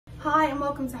Hi and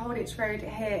welcome to Houlditch Road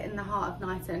here in the heart of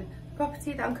Knighton. The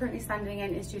property that I'm currently standing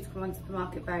in is due to come onto the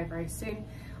market very soon.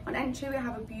 On entry we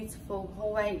have a beautiful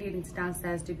hallway leading to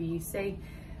downstairs WC.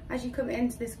 As you come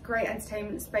into this great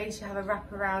entertainment space, you have a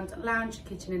wraparound lounge,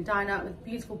 kitchen and diner with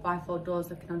beautiful bifold doors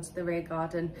looking onto the rear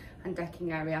garden and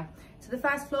decking area. To the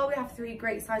first floor we have 3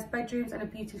 great sized bedrooms and a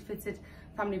beautifully fitted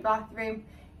family bathroom.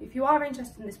 If you are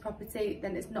interested in this property,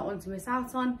 then it's not one to miss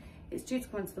out on. It's due to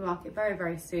come onto the market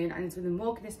very soon, and it's within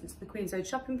walking distance to the Queen's Road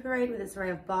shopping parade with its array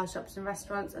of bar, shops and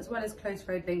restaurants, as well as close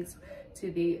road links to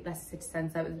the Leicester city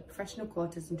centre with professional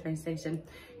quarters and train station.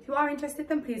 If you are interested,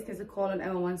 then please give us a call on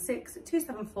 0116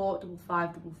 274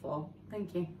 5544.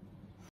 Thank you.